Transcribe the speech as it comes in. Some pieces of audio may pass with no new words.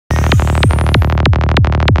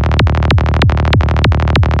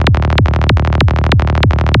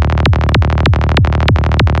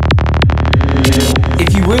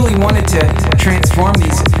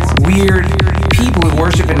weird people who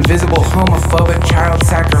worship invisible, homophobic,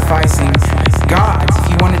 child-sacrificing gods.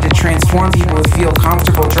 If you wanted to transform people who feel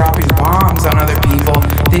comfortable dropping bombs on other people,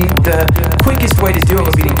 then the quickest way to do it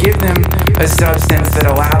would be to give them a substance that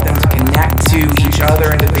allowed them to connect to each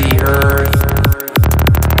other and to the earth.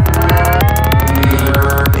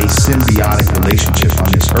 A symbiotic relationship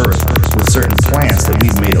on this earth with certain plants that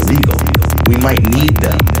we've made illegal. We might need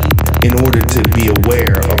them in order to be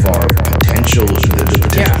aware of our potential, the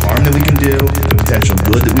potential harm that we can do, the potential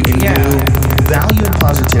good that we can do. Value and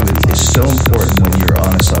positivity is so important when you're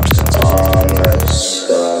on a substance.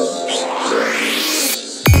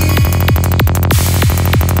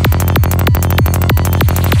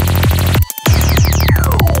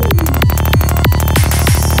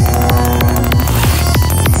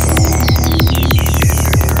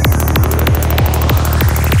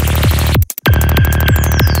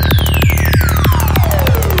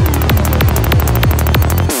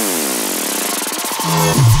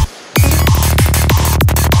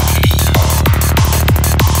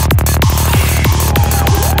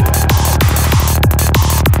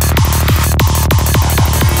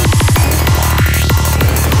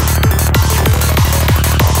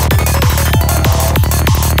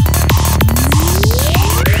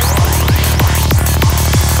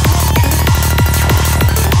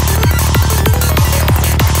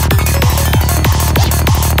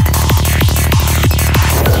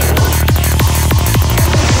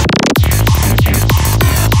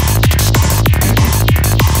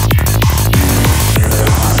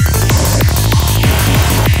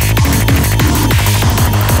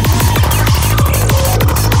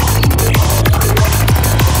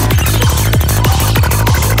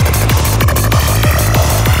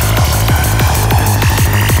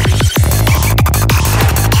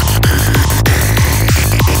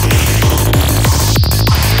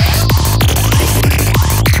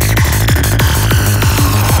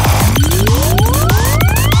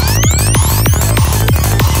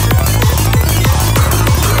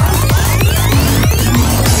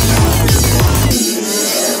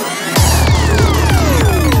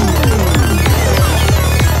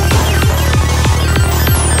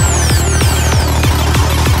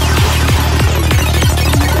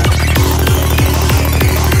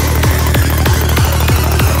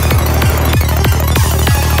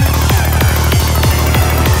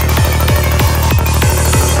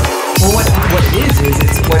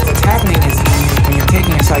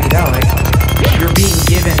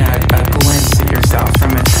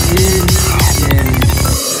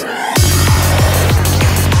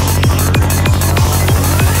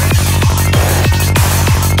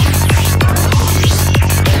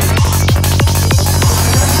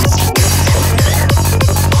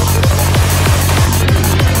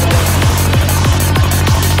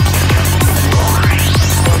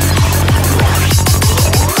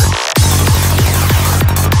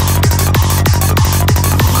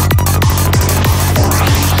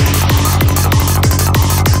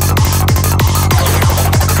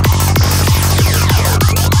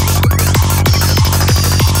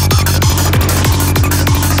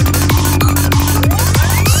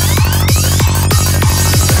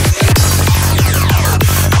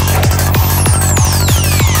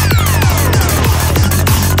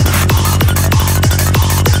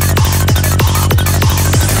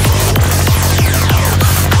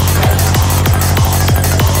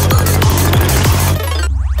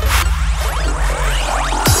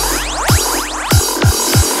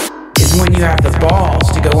 you have the balls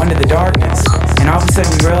to go into the darkness, and all of a sudden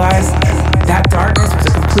you realize that darkness was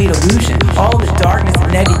a complete illusion. All the darkness and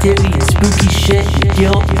negativity and spooky shit and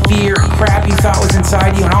guilt and fear and crap you thought was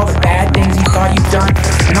inside you, and all the bad things you thought you'd done,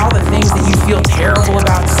 and all the things that you feel terrible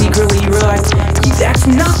about secretly, you realize that's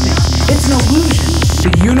nothing. It's an illusion.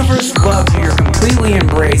 The universe loves you. You're completely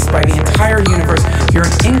embraced by the entire universe. You're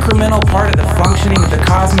an incremental part of the functioning of the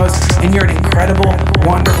cosmos, and you're an incredible,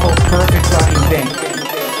 wonderful, perfect fucking thing.